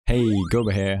Hey,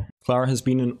 Guoba here. Clara has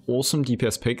been an awesome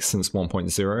DPS pick since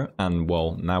 1.0 and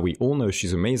well, now we all know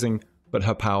she's amazing, but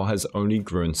her power has only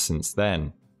grown since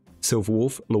then. Silver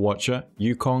Wolf, La Watcher,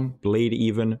 Yukong, Blade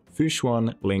Even,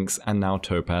 Fushuan, Lynx, and now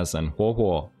Topaz and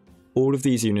Huohuo. All of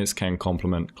these units can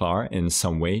complement Clara in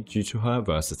some way due to her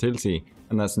versatility,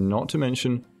 and that's not to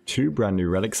mention 2 brand new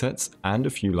relic sets and a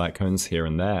few light cones here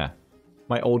and there.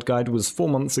 My old guide was 4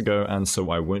 months ago, and so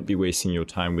I won't be wasting your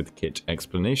time with kit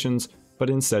explanations, but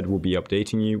instead will be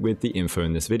updating you with the info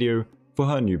in this video for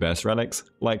her new best relics,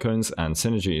 light cones, and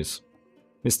synergies.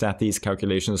 Mr. Athy's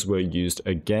calculations were used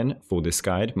again for this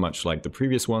guide, much like the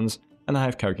previous ones, and I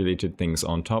have calculated things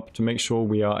on top to make sure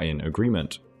we are in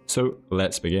agreement. So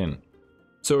let's begin.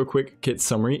 So a quick kit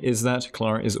summary is that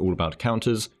Clara is all about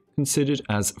counters, considered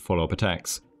as follow-up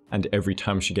attacks, and every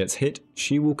time she gets hit,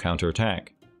 she will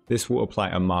counter-attack. This will apply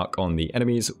a mark on the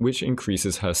enemies, which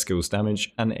increases her skill's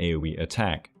damage and AoE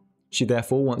attack. She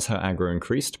therefore wants her aggro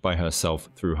increased by herself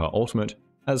through her ultimate,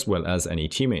 as well as any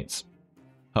teammates.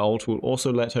 Her ult will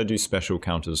also let her do special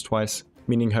counters twice,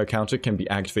 meaning her counter can be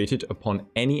activated upon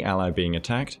any ally being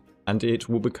attacked, and it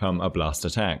will become a blast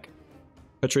attack.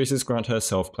 Her traces grant her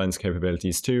self-cleanse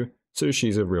capabilities too, so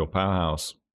she's a real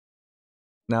powerhouse.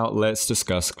 Now let's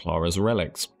discuss Clara's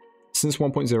relics. Since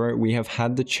 1.0 we have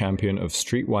had the Champion of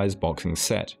Streetwise Boxing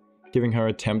set, giving her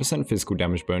a 10% physical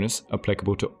damage bonus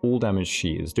applicable to all damage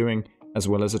she is doing, as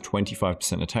well as a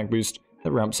 25% attack boost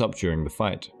that ramps up during the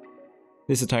fight.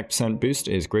 This attack percent boost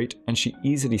is great, and she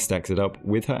easily stacks it up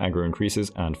with her aggro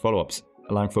increases and follow-ups,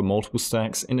 allowing for multiple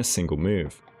stacks in a single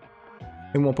move.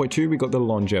 In 1.2 we got the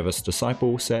Longevous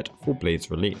Disciple set for Blade's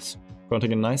release,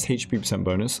 granting a nice HP percent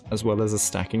bonus as well as a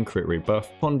stacking crit rate buff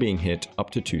upon being hit up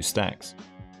to 2 stacks.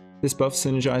 This buff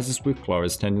synergizes with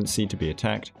Clara's tendency to be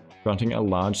attacked, granting a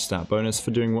large stat bonus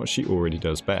for doing what she already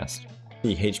does best.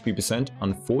 The HP percent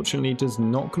unfortunately does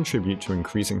not contribute to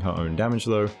increasing her own damage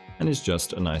though, and is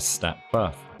just a nice stat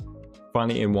buff.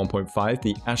 Finally in 1.5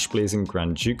 the Ash Blazing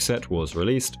Grand Duke set was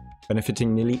released,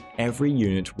 benefiting nearly every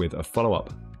unit with a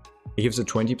follow-up. It gives a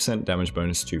 20% damage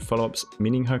bonus to follow-ups,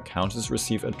 meaning her counters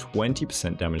receive a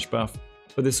 20% damage buff,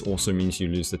 but this also means you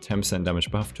lose the 10% damage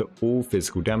buff to all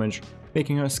physical damage,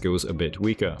 making her skills a bit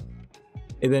weaker.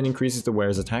 It then increases the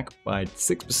wearer's attack by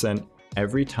 6%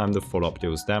 every time the follow-up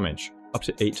deals damage, up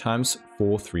to 8 times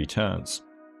for 3 turns,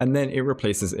 and then it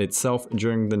replaces itself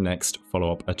during the next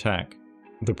follow-up attack.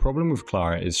 The problem with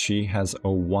Clara is she has a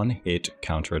one-hit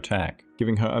counter-attack,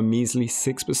 giving her a measly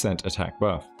 6% attack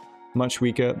buff, much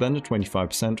weaker than the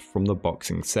 25% from the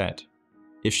boxing set.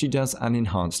 If she does an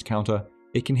enhanced counter,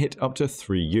 it can hit up to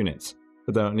 3 units,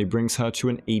 but that only brings her to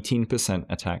an 18%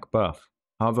 attack buff.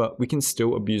 However, we can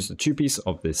still abuse the 2-piece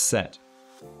of this set.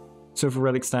 So for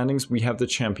relic standings, we have the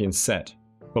Champion set,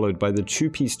 followed by the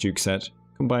 2-piece Duke set,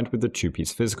 combined with the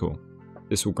 2-piece physical.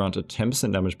 This will grant a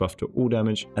 10% damage buff to all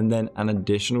damage, and then an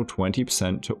additional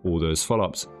 20% to all those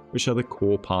follow-ups, which are the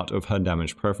core part of her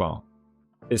damage profile.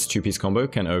 This 2-piece combo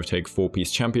can overtake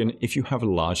 4-piece Champion if you have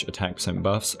large attack percent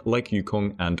buffs like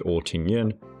Yukong and or Ting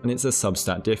Yun, and it's a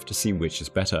substat diff to see which is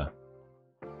better.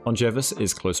 Longevous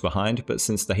is close behind, but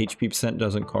since the HP percent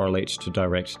doesn't correlate to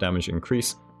direct damage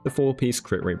increase, the 4-piece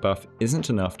crit rate buff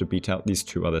isn't enough to beat out these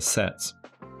 2 other sets.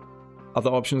 Other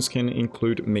options can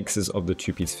include mixes of the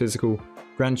 2-piece physical,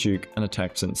 Grand Duke, and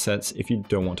attack percent sets if you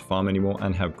don't want to farm anymore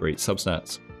and have great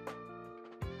substats.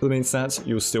 For the main stats,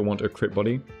 you'll still want a crit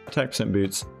body, attack percent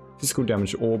boots, physical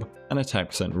damage orb, and attack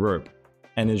percent rope.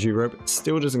 Energy rope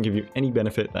still doesn't give you any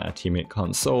benefit that a teammate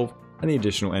can't solve, and the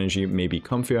additional energy may be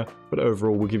comfier, but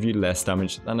overall will give you less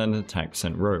damage than an attack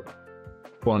percent rope.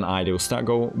 For an ideal stat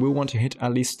goal, we'll want to hit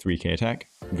at least 3k attack,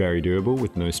 very doable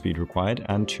with no speed required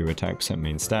and 2 attack percent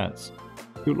main stats.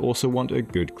 You'll also want a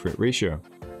good crit ratio,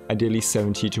 ideally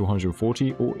 70 to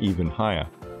 140 or even higher,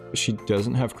 but she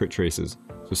doesn't have crit traces,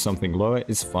 so something lower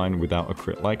is fine without a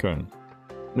crit Lycone.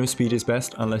 No speed is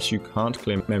best unless you can't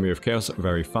clear Memory of Chaos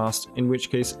very fast, in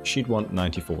which case she'd want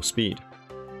 94 speed.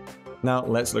 Now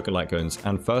let's look at light cones,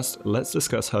 and first let's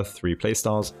discuss her 3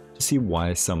 playstyles to see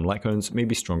why some light cones may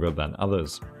be stronger than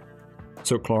others.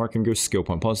 So Clara can go skill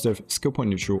point positive, skill point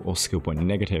neutral, or skill point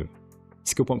negative.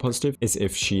 Skill point positive is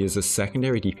if she is a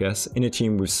secondary DPS in a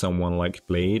team with someone like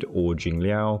Blade or Jing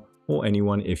Liao, or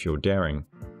anyone if you're daring.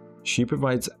 She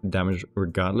provides damage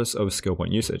regardless of skill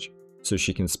point usage, so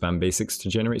she can spam basics to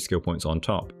generate skill points on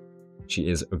top. She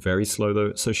is very slow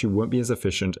though, so she won't be as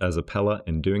efficient as a Pella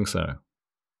in doing so.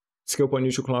 Skill point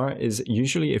neutral Clara is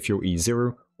usually if you're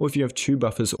E0 or if you have 2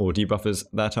 buffers or debuffers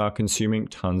that are consuming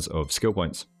tons of skill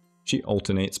points. She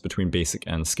alternates between basic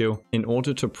and skill in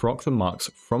order to proc the marks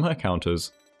from her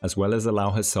counters, as well as allow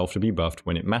herself to be buffed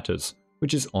when it matters,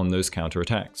 which is on those counter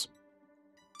attacks.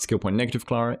 Skill point negative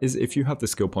Clara is if you have the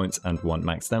skill points and want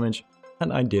max damage,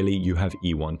 and ideally you have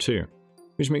E1 too,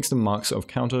 which makes the marks of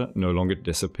counter no longer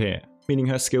disappear, meaning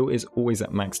her skill is always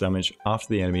at max damage after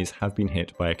the enemies have been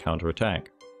hit by a counter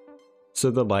attack. So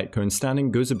the light cone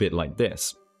standing goes a bit like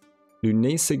this.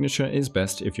 Lunay's signature is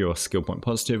best if you're skill point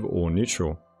positive or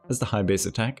neutral, as the high base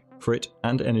attack, crit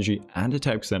and energy and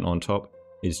attack percent on top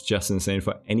is just insane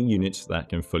for any unit that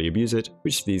can fully abuse it,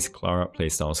 which these Clara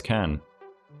playstyles can.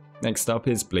 Next up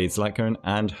is Blade's light cone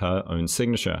and her own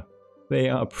signature. They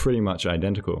are pretty much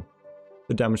identical.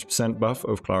 The damage percent buff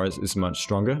of Clara's is much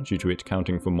stronger due to it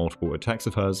counting for multiple attacks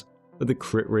of hers, but the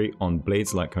crit rate on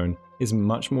Blade's light cone is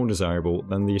much more desirable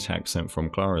than the attack percent from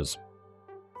Clara's.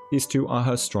 These two are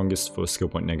her strongest for skill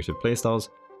point negative playstyles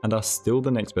and are still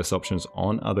the next best options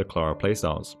on other Clara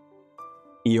playstyles.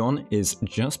 Eon is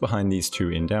just behind these two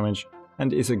in damage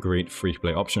and is a great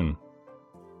free-to-play option.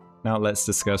 Now let's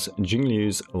discuss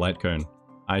Jingliu's light cone,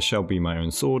 I Shall Be My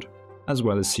Own Sword, as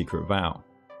well as Secret Vow.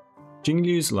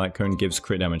 Jingliu's light cone gives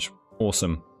crit damage,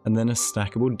 awesome, and then a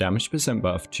stackable damage percent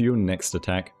buff to your next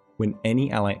attack when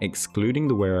any ally excluding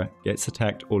the wearer gets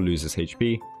attacked or loses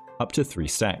HP, up to 3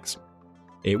 stacks.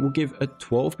 It will give a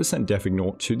 12% def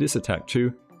ignore to this attack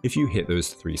too if you hit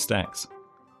those 3 stacks.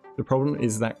 The problem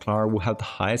is that Clara will have the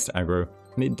highest aggro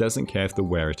and it doesn't care if the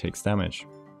wearer takes damage.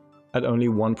 At only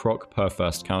 1 proc per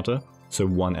first counter, so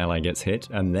 1 ally gets hit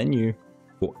and then you,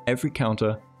 for every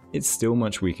counter, it's still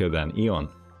much weaker than Eon.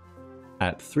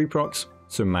 At 3 procs,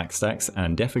 so max stacks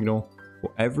and def ignore,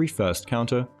 for every first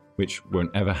counter, which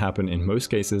won't ever happen in most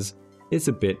cases, it's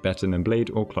a bit better than Blade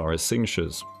or Clara's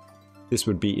signatures. This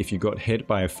would be if you got hit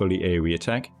by a fully AoE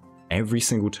attack every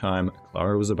single time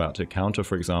Clara was about to counter,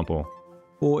 for example,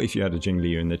 or if you had a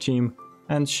Jingliu in the team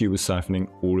and she was siphoning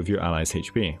all of your allies'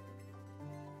 HP.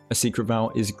 A Secret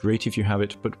Vow is great if you have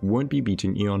it, but won't be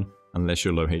beating Eon unless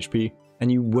you're low HP, and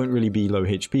you won't really be low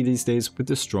HP these days with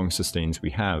the strong sustains we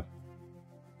have.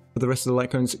 For the rest of the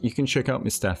light cones, you can check out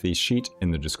Mistathi's sheet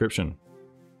in the description.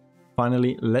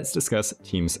 Finally, let's discuss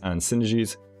teams and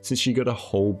synergies, since she got a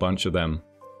whole bunch of them.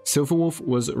 Silverwolf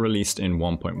was released in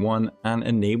 1.1 and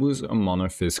enables a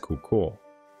monophysical core.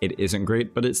 It isn't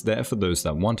great, but it's there for those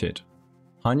that want it.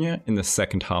 Hanya in the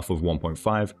second half of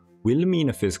 1.5 will mean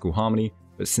a physical harmony,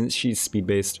 but since she's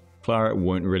speed-based, Clara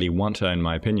won't really want her in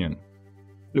my opinion.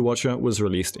 Luocha was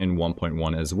released in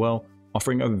 1.1 as well,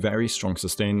 offering a very strong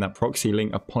sustain that procs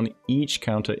healing upon each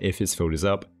counter if his field is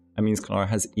up, and means Clara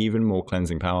has even more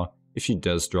cleansing power if she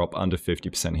does drop under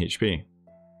 50% HP.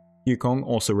 Yukong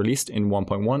also released in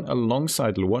 1.1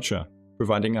 alongside Luocha,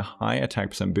 providing a high attack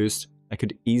percent boost that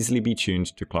could easily be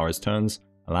tuned to Clara's turns,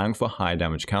 allowing for high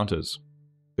damage counters.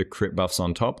 The crit buffs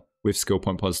on top, with skill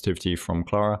point positivity from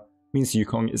Clara, means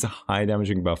Yukong is a high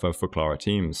damaging buffer for Clara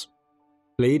teams.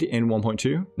 Blade in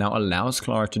 1.2 now allows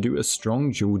Clara to do a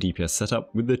strong dual DPS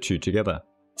setup with the two together,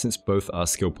 since both are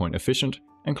skill point efficient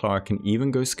and Clara can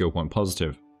even go skill point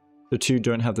positive. The two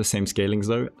don't have the same scalings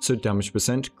though, so damage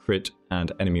percent, crit,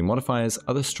 and enemy modifiers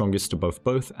are the strongest above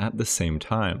both at the same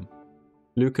time.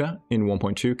 Luca in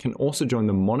 1.2 can also join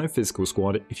the monophysical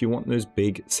squad if you want those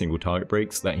big single target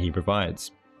breaks that he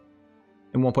provides.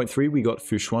 In 1.3 we got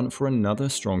Fushuan for another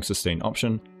strong sustain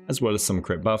option, as well as some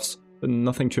crit buffs, but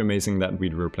nothing too amazing that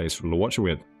we'd replace Luocha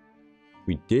with.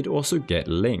 We did also get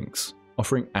Lynx,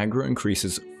 offering aggro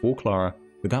increases for Clara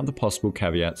without the possible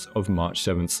caveats of March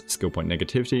 7th's skill point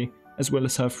negativity, as well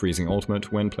as her freezing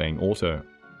ultimate when playing auto.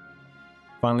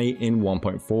 Finally, in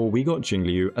 1.4 we got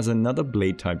Jingliu as another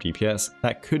blade type DPS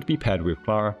that could be paired with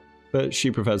Clara, but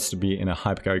she prefers to be in a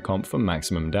hypercarry comp for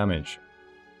maximum damage.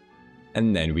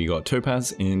 And then we got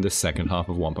Topaz in the second half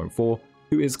of 1.4,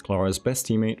 who is Clara's best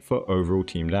teammate for overall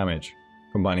team damage,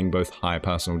 combining both high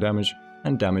personal damage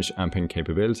and damage amping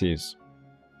capabilities.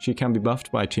 She can be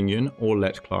buffed by Tingyun or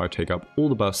let Clara take up all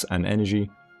the buffs and energy,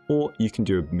 or you can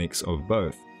do a mix of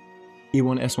both.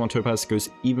 E1-S1 Topaz goes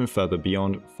even further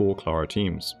beyond for Clara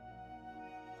teams.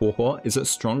 Huohuo is a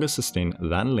stronger sustain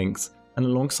than Lynx, and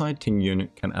alongside Tingyun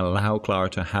can allow Clara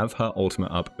to have her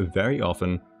ultimate up very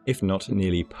often, if not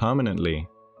nearly permanently.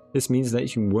 This means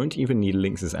that you won't even need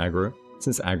Lynx's aggro,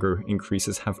 since aggro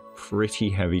increases have pretty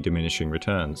heavy diminishing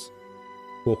returns.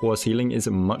 Huohuo's healing is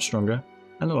much stronger,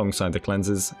 and alongside the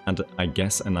cleanses, and I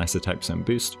guess a nice attack percent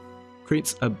boost,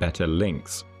 creates a better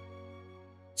Lynx.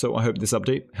 So I hope this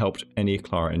update helped any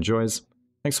Clara enjoys.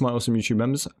 Thanks to my awesome YouTube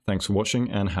members, thanks for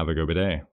watching and have a good day.